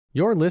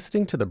You're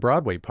listening to the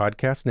Broadway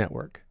Podcast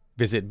Network.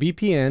 Visit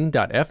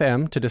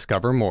bpn.fm to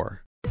discover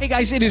more. Hey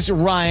guys, it is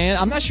Ryan.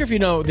 I'm not sure if you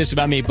know this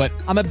about me, but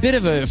I'm a bit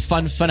of a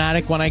fun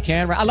fanatic when I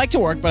can. I like to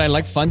work, but I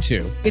like fun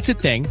too. It's a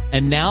thing.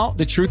 And now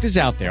the truth is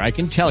out there. I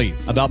can tell you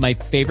about my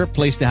favorite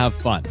place to have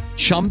fun.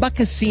 Chumba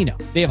Casino.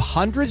 They have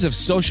hundreds of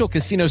social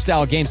casino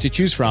style games to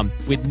choose from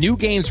with new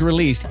games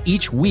released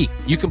each week.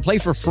 You can play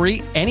for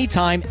free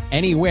anytime,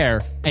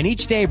 anywhere. And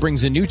each day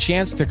brings a new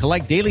chance to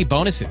collect daily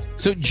bonuses.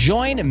 So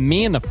join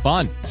me in the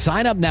fun.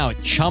 Sign up now at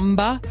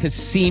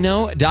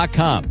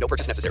ChumbaCasino.com. No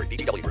purchase necessary.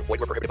 VGW Group. Void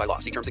where prohibited by law.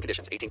 See terms and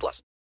conditions.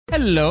 18+.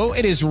 Hello,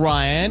 it is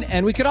Ryan,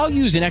 and we could all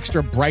use an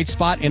extra bright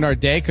spot in our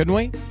day, couldn't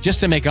we? Just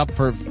to make up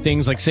for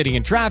things like sitting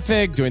in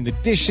traffic, doing the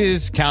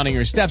dishes, counting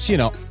your steps, you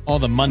know, all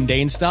the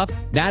mundane stuff.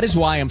 That is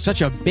why I'm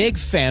such a big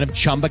fan of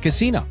Chumba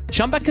Casino.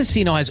 Chumba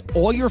Casino has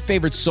all your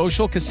favorite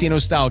social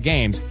casino-style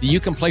games that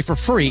you can play for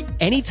free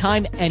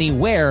anytime,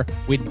 anywhere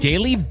with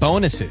daily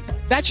bonuses.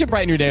 That should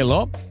brighten your day a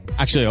little.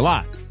 Actually, a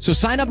lot. So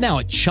sign up now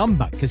at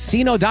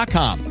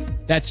ChumbaCasino.com.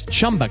 That's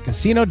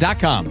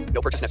ChumbaCasino.com.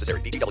 No purchase necessary.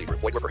 VGW Group.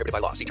 Void where prohibited by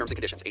law. See terms and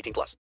conditions.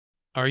 18+.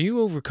 Are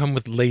you overcome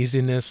with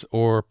laziness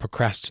or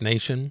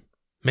procrastination?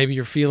 Maybe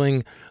you're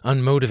feeling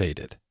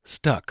unmotivated,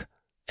 stuck,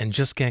 and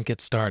just can't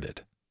get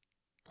started.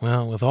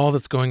 Well, with all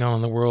that's going on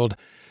in the world,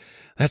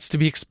 that's to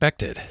be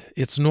expected.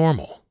 It's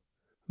normal.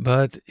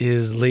 But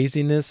is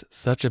laziness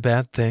such a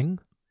bad thing?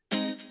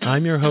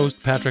 I'm your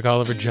host, Patrick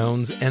Oliver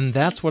Jones, and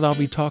that's what I'll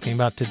be talking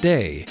about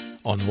today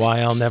on Why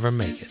I'll Never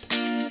Make It.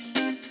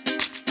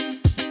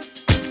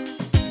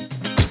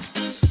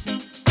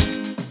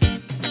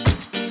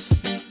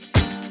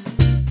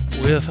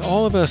 With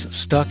all of us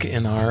stuck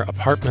in our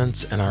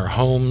apartments and our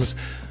homes,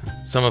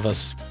 some of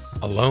us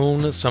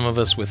alone, some of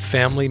us with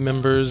family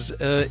members,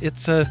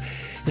 it's an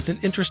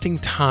interesting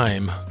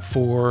time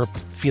for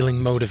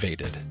feeling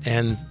motivated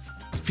and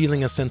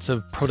feeling a sense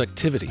of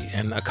productivity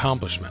and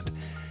accomplishment.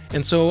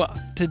 And so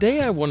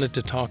today I wanted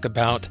to talk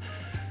about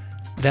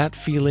that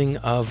feeling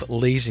of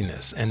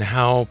laziness and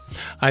how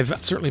I've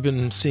certainly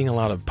been seeing a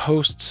lot of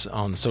posts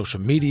on social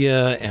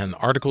media and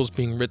articles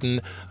being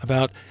written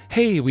about,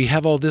 hey, we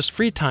have all this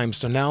free time,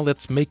 so now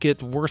let's make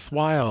it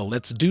worthwhile.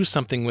 Let's do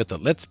something with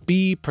it. Let's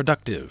be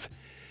productive.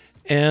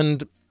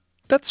 And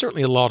that's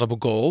certainly a laudable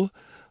goal,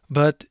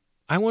 but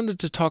I wanted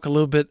to talk a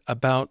little bit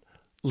about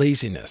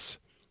laziness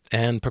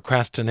and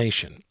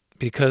procrastination,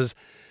 because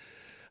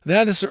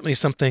that is certainly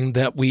something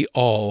that we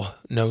all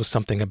know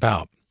something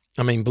about.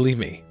 I mean, believe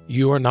me,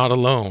 you are not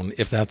alone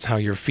if that's how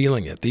you're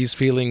feeling it. These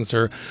feelings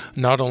are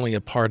not only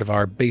a part of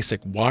our basic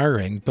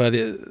wiring, but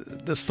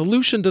the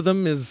solution to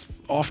them is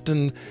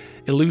often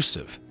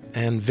elusive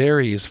and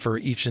varies for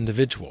each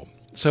individual.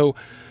 So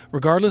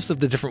regardless of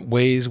the different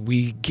ways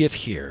we get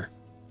here,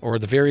 or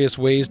the various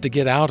ways to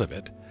get out of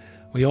it,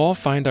 we all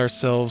find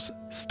ourselves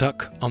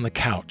stuck on the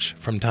couch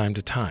from time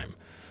to time.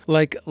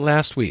 Like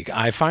last week,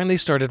 I finally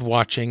started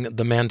watching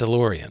The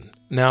Mandalorian.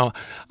 Now,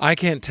 I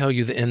can't tell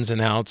you the ins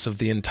and outs of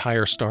the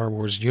entire Star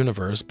Wars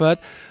universe,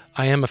 but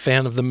I am a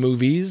fan of the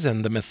movies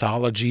and the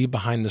mythology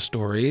behind the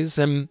stories,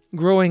 and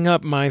growing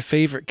up, my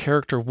favorite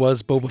character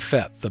was Boba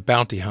Fett, the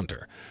bounty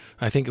hunter.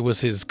 I think it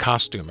was his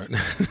costume,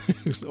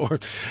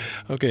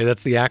 okay,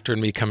 that's the actor in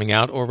me coming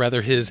out, or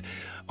rather his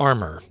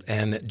armor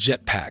and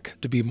jetpack,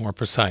 to be more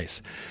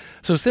precise.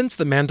 So since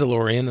The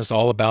Mandalorian is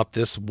all about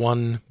this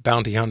one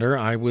bounty hunter,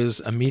 I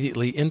was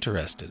immediately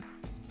interested.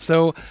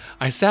 So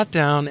I sat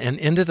down and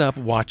ended up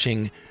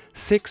watching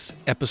 6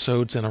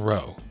 episodes in a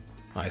row.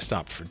 I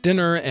stopped for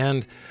dinner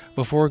and,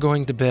 before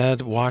going to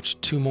bed,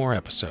 watched 2 more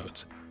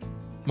episodes.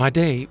 My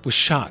day was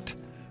shot.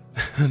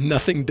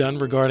 Nothing done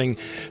regarding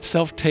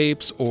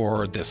self-tapes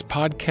or this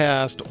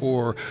podcast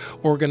or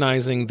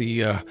organizing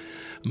the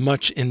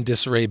much in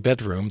disarray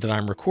bedroom that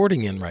I'm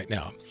recording in right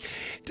now.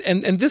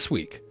 And this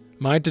week,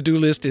 my to-do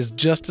list is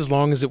just as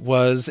long as it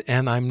was,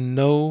 and I'm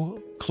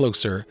no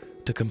closer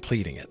to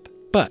completing it.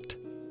 But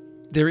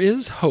there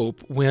is hope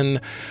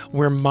when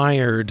we're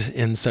mired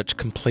in such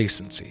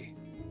complacency.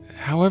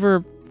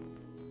 However,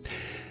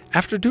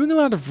 after doing a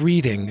lot of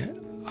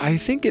reading, I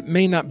think it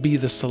may not be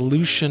the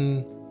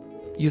solution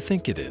you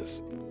think it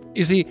is.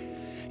 You see,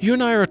 you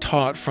and I are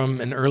taught from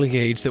an early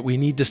age that we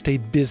need to stay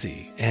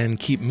busy and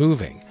keep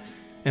moving.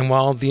 And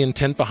while the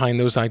intent behind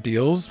those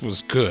ideals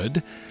was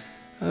good,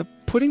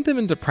 putting them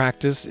into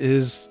practice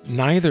is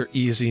neither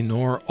easy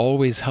nor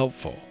always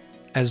helpful.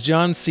 As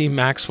John C.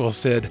 Maxwell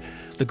said,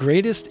 the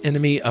greatest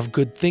enemy of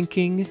good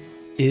thinking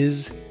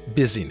is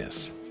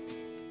busyness.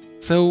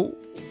 So,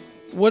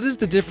 what is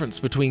the difference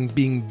between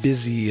being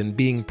busy and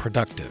being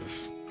productive?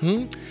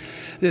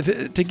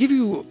 To give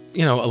you,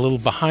 a little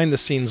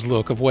behind-the-scenes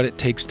look of what it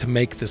takes to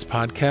make this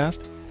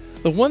podcast,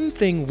 the one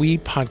thing we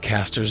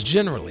podcasters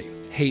generally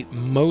hate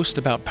most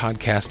about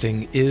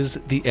podcasting is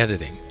the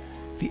editing.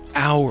 The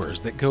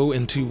hours that go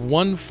into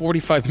one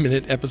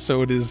 45-minute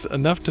episode is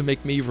enough to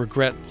make me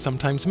regret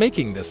sometimes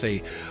making this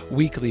a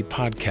weekly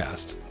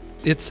podcast.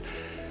 It's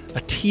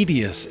a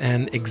tedious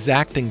and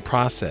exacting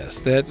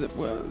process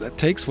that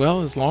takes,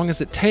 as long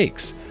as it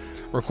takes.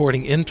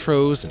 recording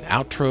intros and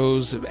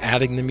outros,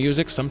 adding the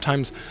music,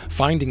 sometimes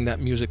finding that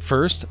music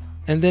first,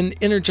 and then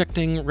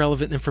interjecting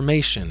relevant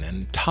information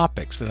and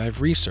topics that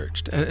I've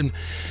researched. And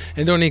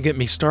don't even get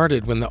me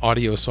started when the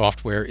audio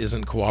software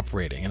isn't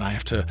cooperating and I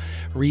have to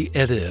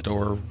re-edit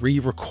or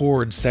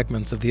re-record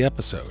segments of the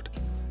episode.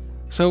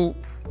 So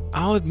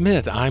I'll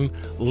admit I'm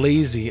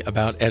lazy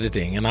about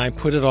editing, and I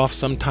put it off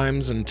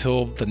sometimes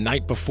until the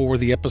night before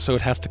the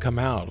episode has to come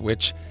out,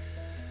 which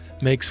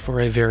makes for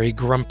a very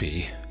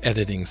grumpy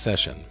editing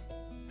session.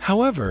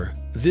 However,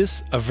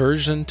 this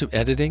aversion to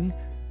editing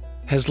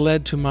has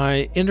led to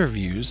my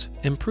interviews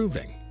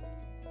improving.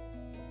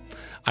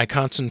 I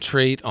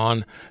concentrate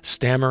on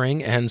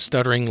stammering and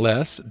stuttering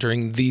less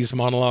during these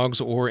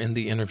monologues or in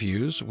the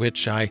interviews,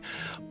 which I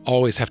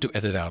always have to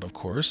edit out, of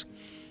course.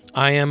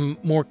 I am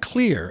more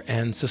clear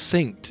and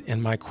succinct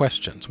in my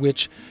questions,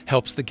 which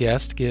helps the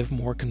guest give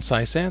more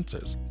concise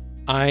answers.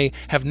 I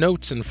have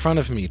notes in front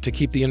of me to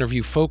keep the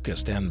interview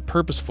focused and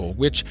purposeful,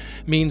 which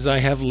means I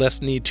have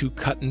less need to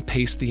cut and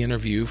paste the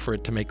interview for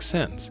it to make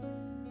sense.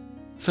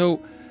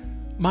 So,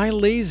 my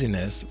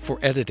laziness for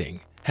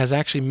editing has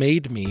actually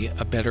made me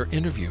a better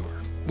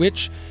interviewer,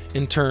 which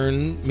in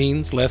turn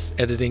means less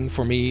editing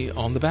for me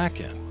on the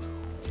back end.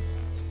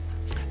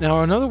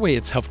 Now, another way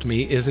it's helped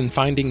me is in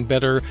finding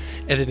better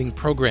editing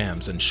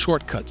programs and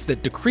shortcuts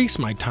that decrease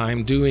my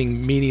time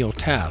doing menial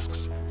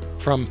tasks.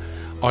 From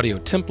audio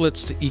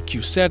templates to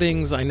EQ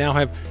settings, I now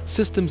have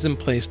systems in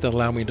place that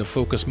allow me to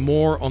focus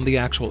more on the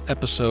actual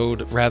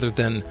episode rather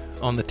than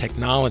on the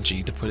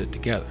technology to put it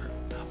together.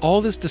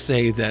 All this to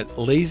say that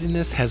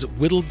laziness has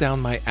whittled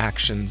down my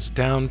actions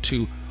down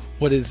to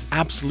what is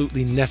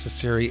absolutely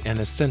necessary and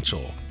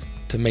essential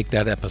to make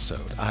that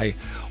episode. I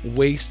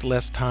waste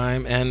less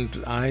time,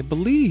 and I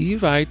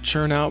believe I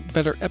churn out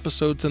better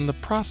episodes in the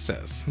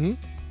process.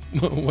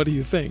 What do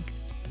you think?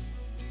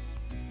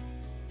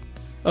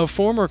 A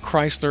former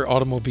Chrysler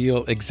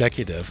automobile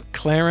executive,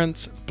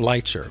 Clarence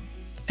Bleicher,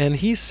 and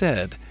he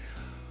said,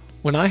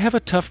 "When I have a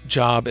tough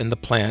job in the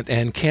plant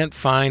and can't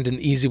find an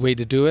easy way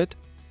to do it,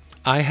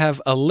 I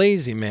have a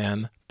lazy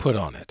man put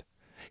on it.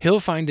 He'll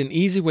find an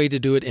easy way to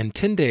do it in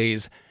 10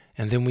 days,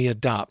 and then we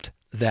adopt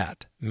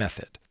that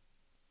method."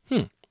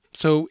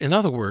 So, in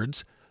other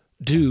words,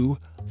 do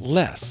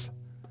less,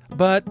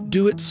 but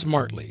do it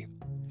smartly.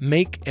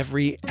 Make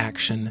every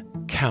action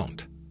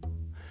count.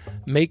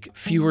 Make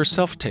fewer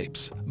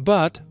self-tapes,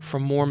 but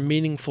from more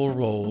meaningful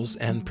roles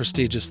and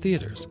prestigious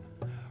theaters.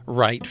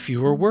 Write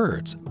fewer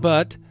words,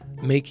 but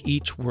make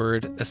each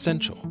word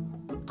essential.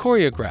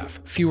 Choreograph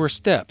fewer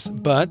steps,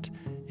 but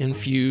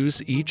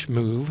infuse each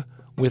move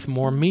with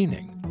more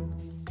meaning.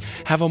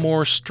 Have a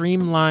more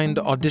streamlined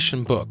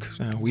audition book.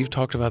 We've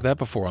talked about that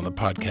before on the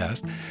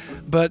podcast.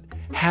 But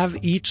have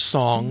each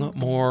song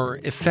more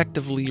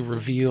effectively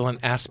reveal an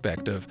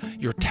aspect of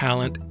your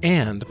talent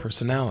and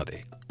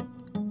personality.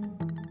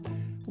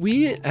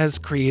 We as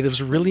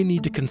creatives really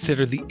need to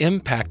consider the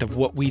impact of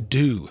what we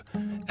do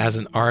as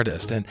an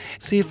artist and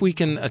see if we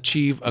can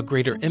achieve a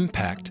greater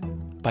impact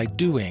by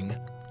doing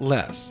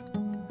less.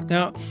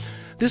 Now,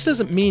 this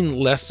doesn't mean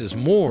less is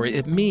more.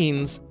 It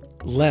means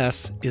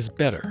less is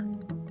better.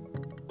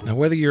 Now,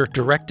 whether you're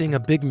directing a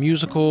big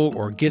musical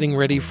or getting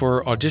ready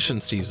for audition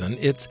season,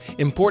 it's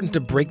important to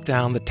break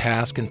down the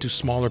task into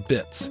smaller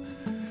bits.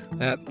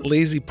 That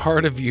lazy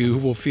part of you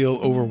will feel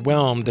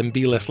overwhelmed and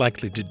be less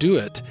likely to do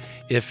it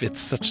if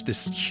it's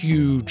this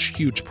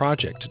huge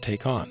project to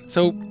take on.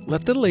 So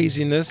let the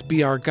laziness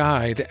be our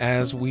guide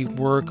as we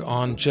work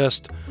on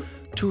just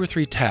 2 or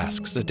 3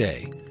 tasks a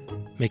day.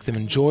 Make them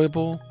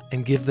enjoyable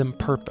and give them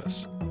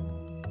purpose.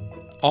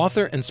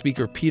 Author and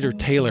speaker Peter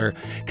Taylor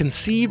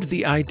conceived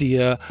the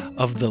idea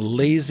of the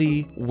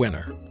lazy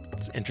winner.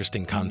 It's an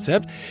interesting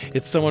concept.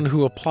 It's someone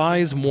who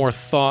applies more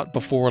thought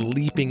before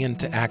leaping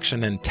into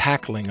action and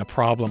tackling a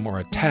problem or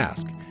a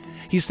task.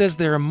 He says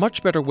there are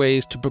much better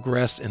ways to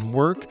progress in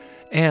work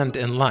and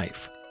in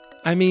life.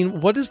 I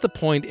mean, what is the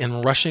point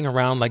in rushing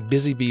around like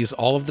busy bees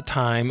all of the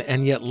time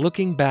and yet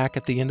looking back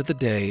at the end of the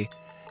day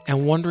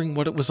and wondering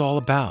what it was all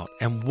about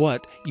and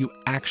what you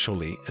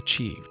actually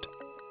achieved?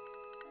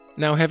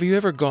 Now, have you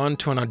ever gone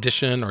to an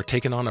audition or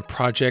taken on a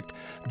project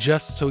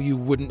just so you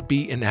wouldn't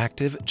be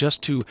inactive,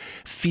 just to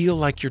feel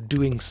like you're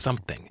doing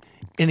something,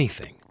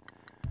 anything?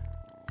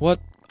 What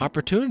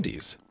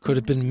opportunities could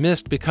have been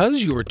missed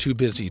because you were too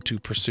busy to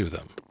pursue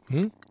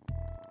them?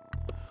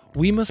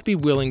 We must be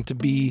willing to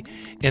be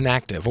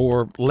inactive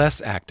or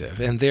less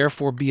active and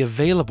therefore be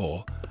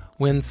available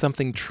when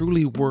something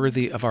truly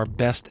worthy of our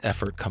best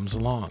effort comes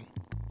along.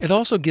 It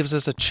also gives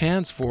us a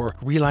chance for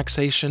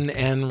relaxation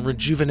and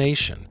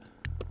rejuvenation,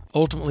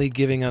 ultimately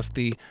giving us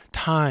the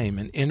time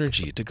and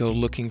energy to go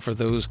looking for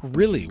those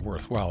really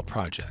worthwhile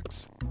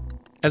projects.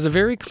 As a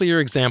very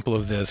clear example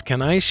of this,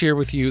 can I share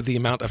with you the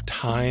amount of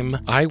time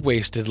I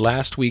wasted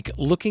last week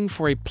looking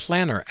for a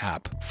planner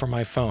app for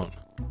my phone?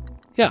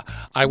 Yeah,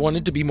 I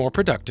wanted to be more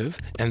productive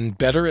and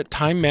better at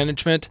time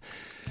management,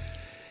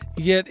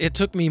 yet it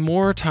took me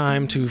more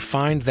time to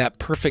find that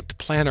perfect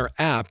planner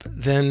app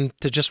than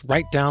to just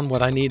write down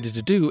what I needed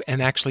to do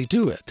and actually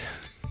do it.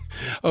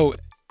 Oh,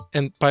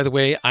 And by the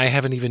way, I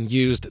haven't even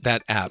used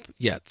that app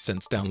yet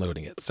since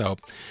downloading it. So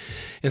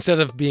instead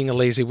of being a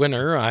lazy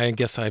winner, I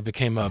guess I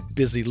became a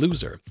busy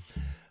loser.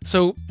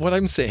 So what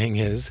I'm saying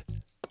is,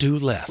 do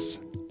less.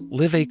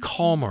 Live a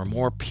calmer,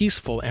 more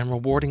peaceful and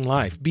rewarding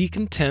life. Be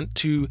content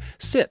to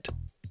sit,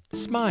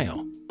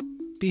 smile,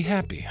 be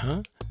happy,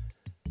 huh?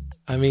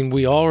 I mean,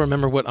 we all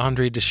remember what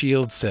Andre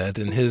DeShields said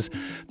in his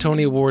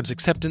Tony Awards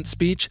acceptance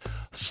speech: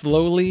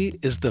 slowly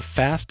is the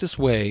fastest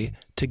way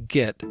to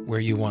get where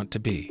you want to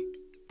be.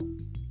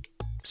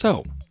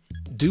 So,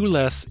 do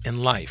less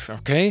in life,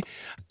 okay?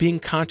 Being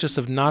conscious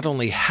of not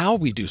only how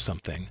we do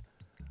something,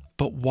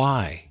 but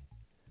why.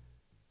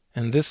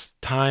 And this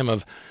time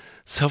of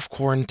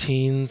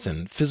self-quarantines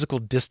and physical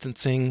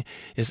distancing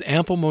is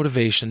ample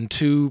motivation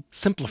to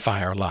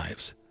simplify our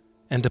lives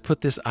and to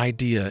put this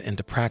idea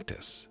into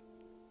practice.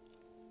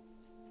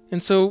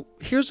 And so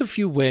here's a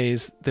few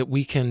ways that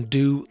we can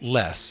do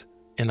less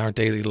in our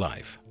daily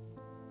life.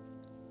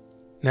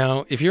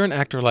 Now, if you're an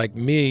actor like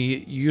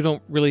me, you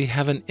don't really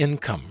have an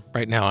income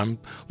right now. I'm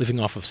living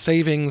off of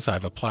savings.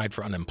 I've applied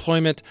for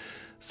unemployment.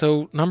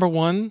 So number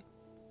one,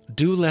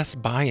 do less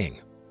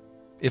buying.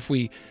 If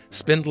we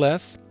spend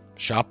less,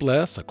 shop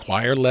less,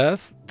 acquire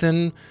less,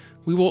 then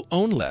we will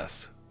own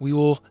less. We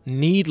will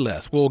need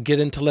less. We'll get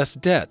into less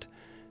debt,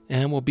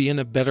 and we'll be in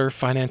a better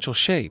financial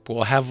shape.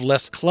 We'll have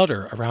less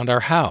clutter around our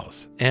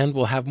house, and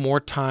we'll have more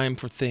time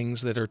for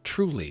things that are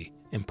truly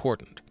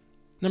important.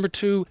 Number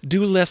two,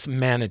 do less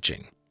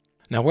managing.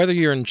 Now, whether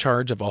you're in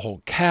charge of a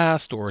whole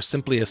cast or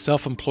simply a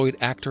self-employed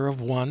actor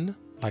of one,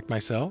 like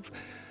myself,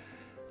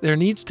 there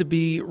needs to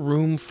be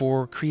room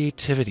for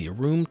creativity,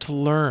 room to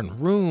learn,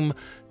 room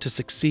to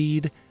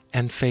succeed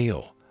and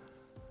fail.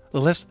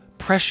 The less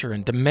pressure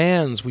and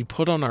demands we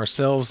put on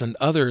ourselves and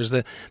others,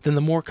 then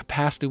the more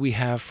capacity we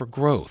have for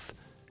growth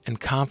and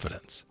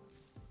confidence.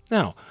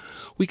 Now,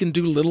 we can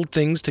do little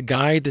things to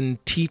guide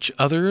and teach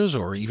others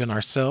or even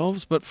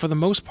ourselves, but for the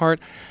most part,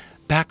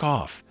 back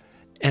off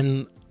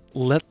and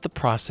let the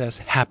process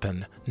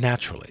happen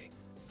naturally.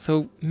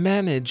 So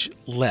manage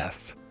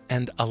less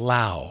and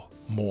allow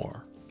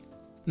more.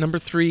 Number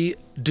three,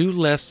 do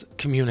less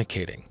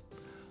communicating.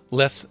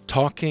 Less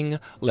talking,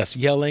 less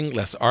yelling,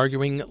 less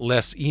arguing,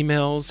 less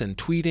emails and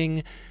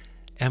tweeting,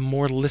 and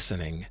more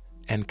listening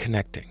and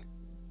connecting.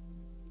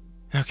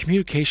 Now,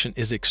 communication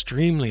is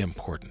extremely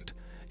important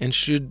and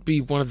should be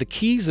one of the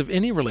keys of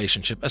any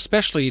relationship,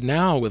 especially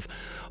now with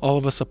all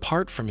of us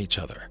apart from each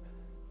other.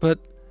 But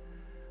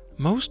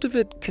most of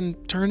it can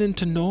turn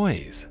into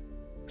noise.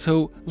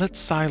 So let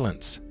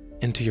silence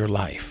into your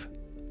life.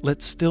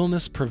 Let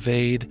stillness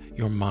pervade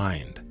your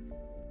mind,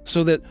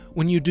 so that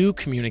when you do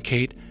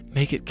communicate,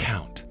 make it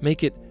count,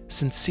 make it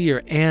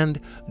sincere, and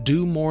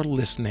do more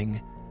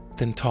listening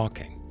than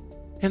talking.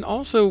 And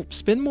also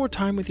spend more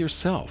time with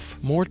yourself,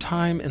 more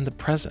time in the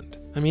present.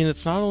 I mean,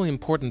 it's not only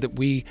important that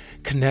we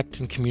connect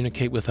and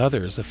communicate with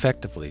others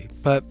effectively,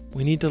 but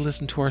we need to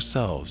listen to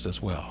ourselves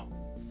as well.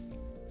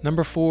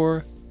 Number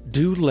four,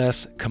 do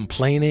less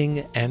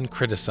complaining and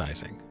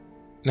criticizing.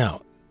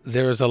 Now,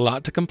 there is a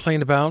lot to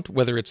complain about,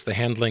 whether it's the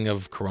handling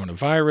of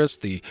coronavirus,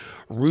 the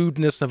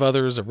rudeness of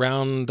others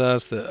around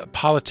us, the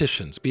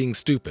politicians being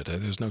stupid,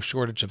 there's no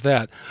shortage of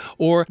that,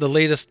 or the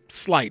latest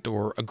slight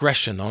or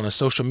aggression on a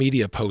social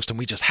media post and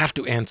we just have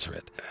to answer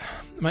it.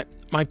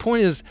 My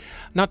point is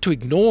not to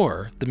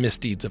ignore the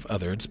misdeeds of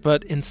others,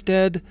 but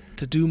instead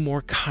to do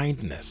more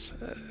kindness,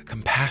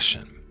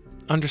 compassion,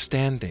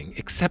 understanding,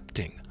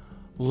 accepting,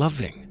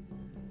 loving.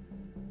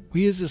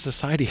 We as a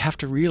society have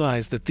to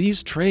realize that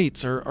these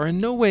traits are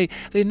in no way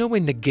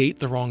negate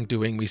the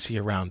wrongdoing we see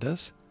around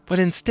us, but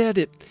instead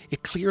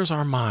it clears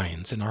our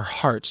minds and our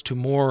hearts to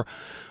more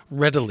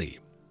readily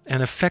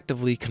and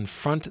effectively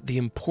confront the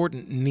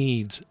important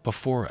needs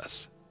before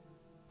us.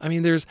 I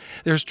mean,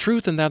 there's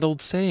truth in that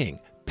old saying,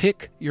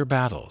 pick your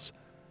battles,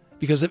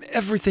 because if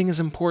everything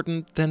is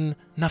important, then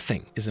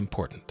nothing is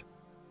important.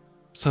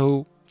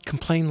 So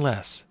complain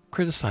less,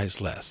 criticize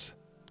less.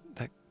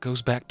 That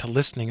goes back to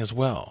listening as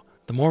well.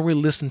 The more we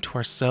listen to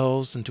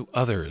ourselves and to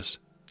others,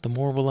 the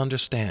more we'll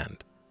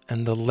understand,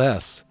 and the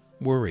less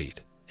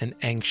worried and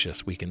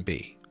anxious we can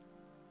be.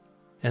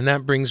 And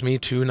that brings me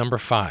to number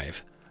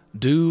five.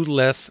 Do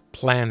less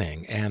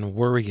planning and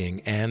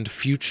worrying and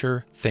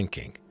future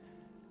thinking.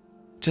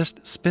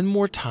 Just spend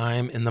more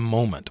time in the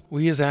moment.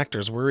 We as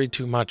actors worry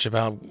too much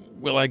about,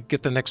 will I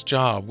get the next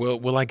job?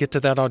 Will I get to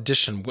that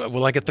audition?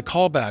 Will I get the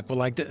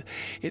callback?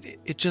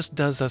 It just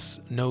does us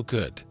no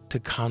good to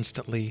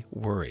constantly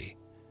worry.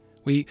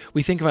 We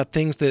think about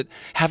things that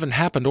haven't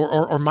happened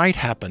or might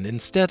happen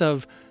instead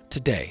of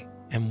today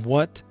and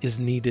what is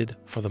needed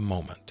for the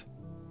moment.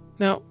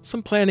 Now,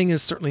 some planning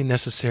is certainly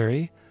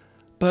necessary,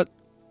 but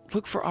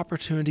look for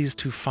opportunities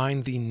to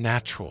find the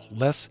natural,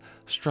 less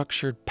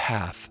structured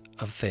path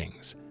of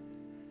things.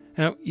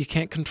 Now, you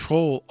can't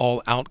control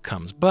all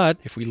outcomes, but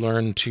if we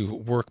learn to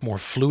work more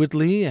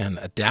fluidly and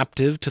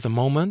adaptive to the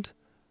moment,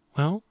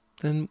 well,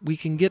 then we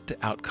can get to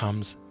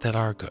outcomes that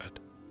are good.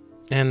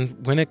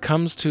 And when it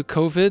comes to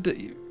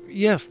COVID,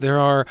 Yes, there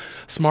are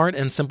smart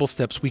and simple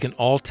steps we can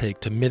all take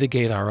to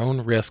mitigate our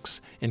own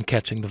risks in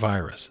catching the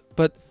virus.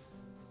 But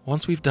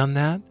once we've done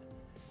that,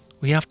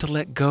 we have to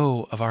let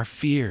go of our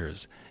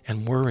fears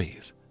and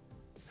worries.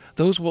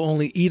 Those will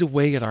only eat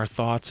away at our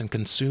thoughts and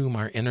consume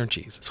our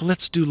energies. So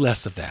let's do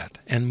less of that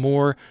and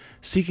more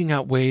seeking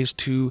out ways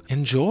to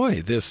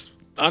enjoy this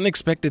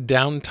unexpected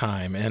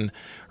downtime and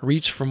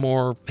reach for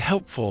more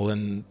helpful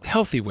and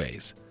healthy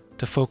ways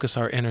to focus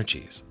our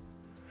energies.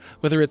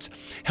 Whether it's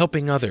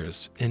helping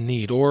others in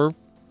need or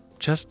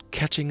just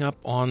catching up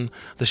on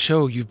the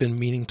show you've been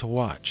meaning to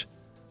watch,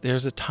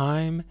 there's a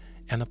time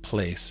and a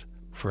place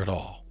for it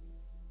all.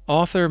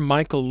 Author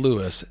Michael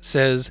Lewis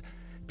says,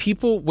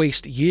 people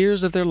waste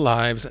years of their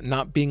lives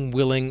not being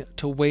willing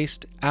to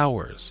waste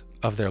hours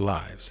of their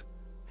lives.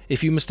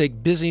 If you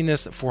mistake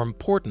busyness for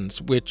importance,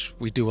 which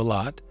we do a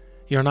lot,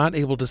 you're not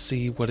able to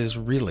see what is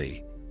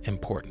really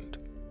important.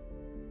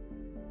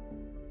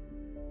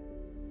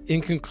 In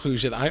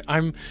conclusion,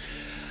 I'm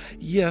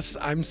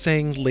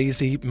saying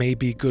lazy may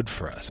be good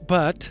for us,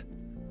 but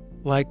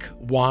like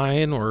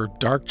wine or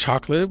dark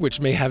chocolate, which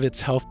may have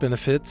its health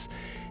benefits,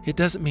 it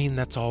doesn't mean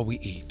that's all we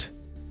eat.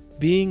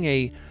 Being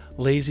a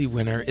lazy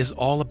winner is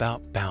all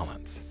about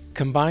balance,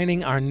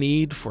 combining our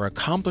need for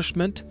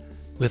accomplishment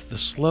with the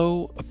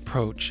slow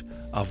approach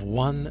of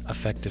one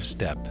effective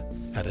step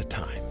at a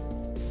time.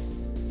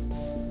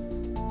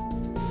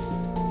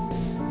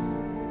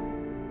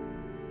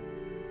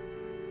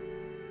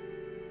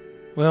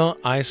 Well,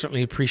 I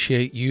certainly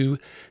appreciate you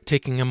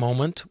taking a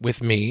moment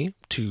with me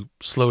to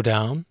slow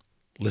down,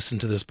 listen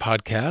to this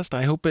podcast.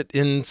 I hope it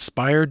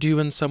inspired you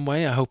in some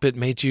way. I hope it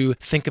made you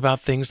think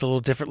about things a little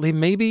differently.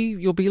 Maybe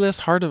you'll be less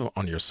hard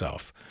on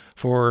yourself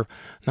for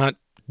not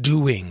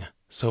doing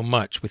so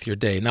much with your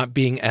day, not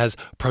being as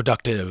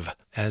productive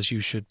as you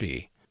should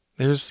be.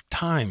 There's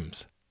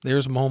times,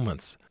 there's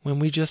moments when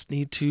we just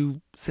need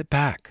to sit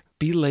back,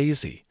 be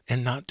lazy,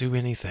 and not do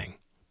anything.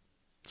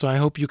 So I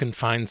hope you can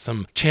find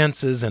some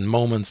chances and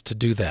moments to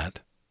do that.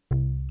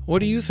 What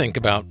do you think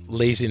about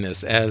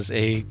laziness as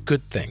a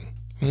good thing?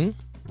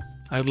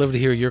 I'd love to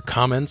hear your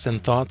comments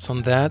and thoughts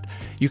on that.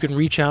 You can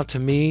reach out to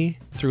me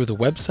through the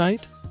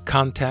website,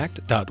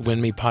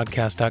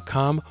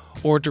 contact.winmepodcast.com,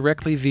 or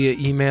directly via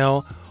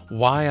email,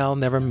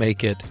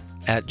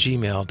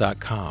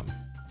 whyillnevermakeit@gmail.com.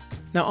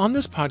 Now, on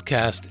this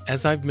podcast,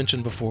 as I've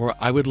mentioned before,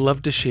 I would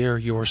love to share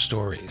your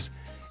stories,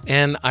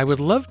 and I would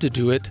love to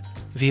do it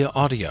via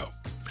audio.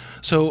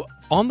 So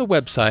on the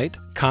website,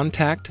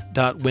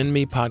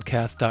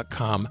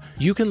 contact.winmepodcast.com,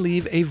 you can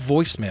leave a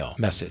voicemail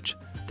message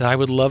that I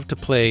would love to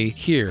play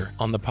here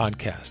on the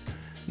podcast.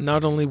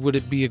 Not only would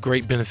it be a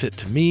great benefit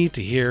to me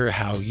to hear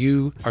how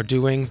you are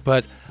doing,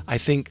 but I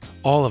think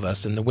all of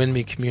us in the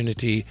WinMe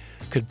community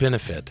could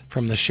benefit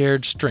from the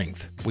shared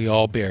strength we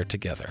all bear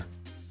together.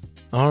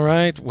 All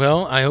right,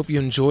 well, I hope you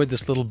enjoyed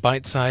this little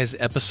bite-sized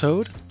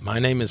episode. My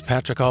name is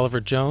Patrick Oliver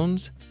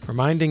Jones,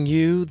 reminding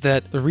you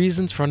that the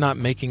reasons for not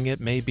making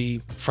it may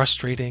be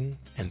frustrating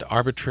and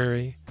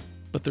arbitrary,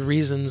 but the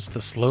reasons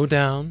to slow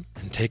down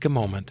and take a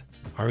moment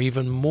are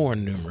even more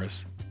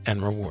numerous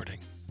and rewarding.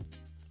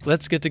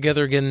 Let's get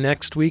together again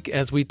next week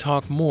as we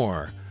talk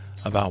more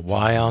about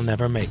why I'll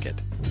never make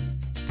it.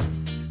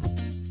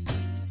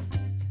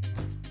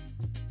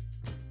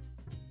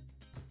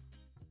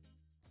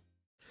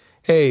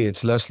 Hey,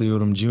 it's Leslie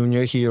Odom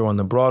Jr. here on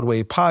the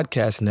Broadway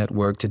Podcast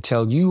Network to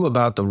tell you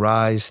about the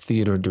Rise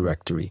Theater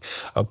Directory,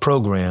 a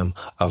program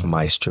of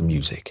Maestro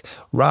Music.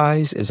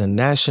 Rise is a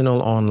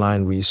national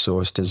online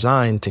resource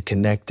designed to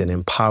connect and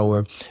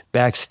empower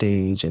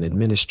backstage and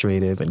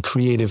administrative and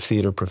creative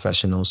theater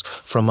professionals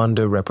from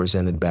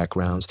underrepresented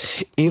backgrounds.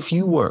 If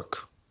you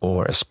work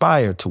or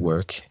aspire to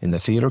work in the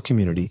theater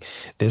community,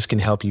 this can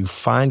help you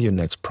find your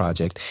next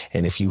project.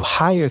 And if you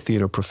hire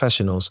theater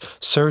professionals,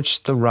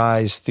 search the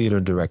Rise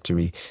Theater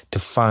Directory to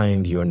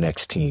find your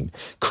next team.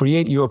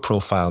 Create your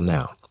profile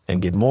now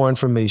and get more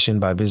information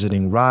by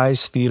visiting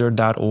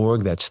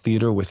risetheater.org. That's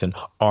theater with an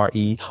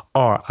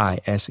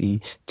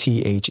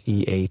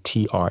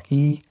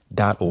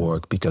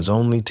RERISETHEATRE.org, because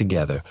only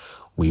together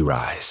we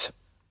rise.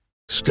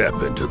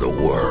 Step into the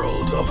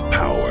world of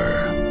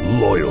power,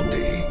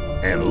 loyalty,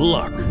 and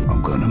luck.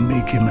 I'm gonna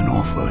make him an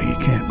offer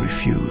he can't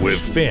refuse. With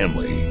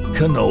family,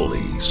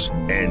 cannolis,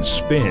 and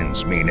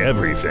spins mean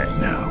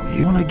everything. Now,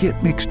 you wanna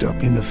get mixed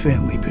up in the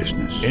family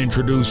business.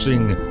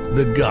 Introducing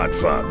The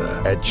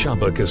Godfather at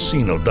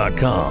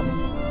ChumbaCasino.com.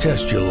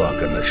 Test your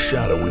luck in the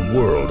shadowy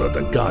world of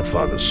The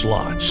Godfather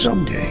slot.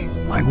 Someday,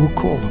 I will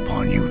call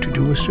upon you to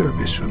do a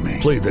service for me.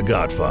 Play The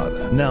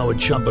Godfather now at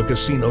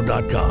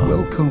ChumbaCasino.com.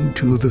 Welcome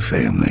to the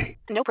family.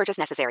 No purchase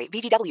necessary.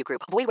 VGW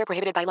Group. Void where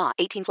prohibited by law.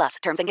 18+.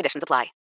 Terms and conditions apply.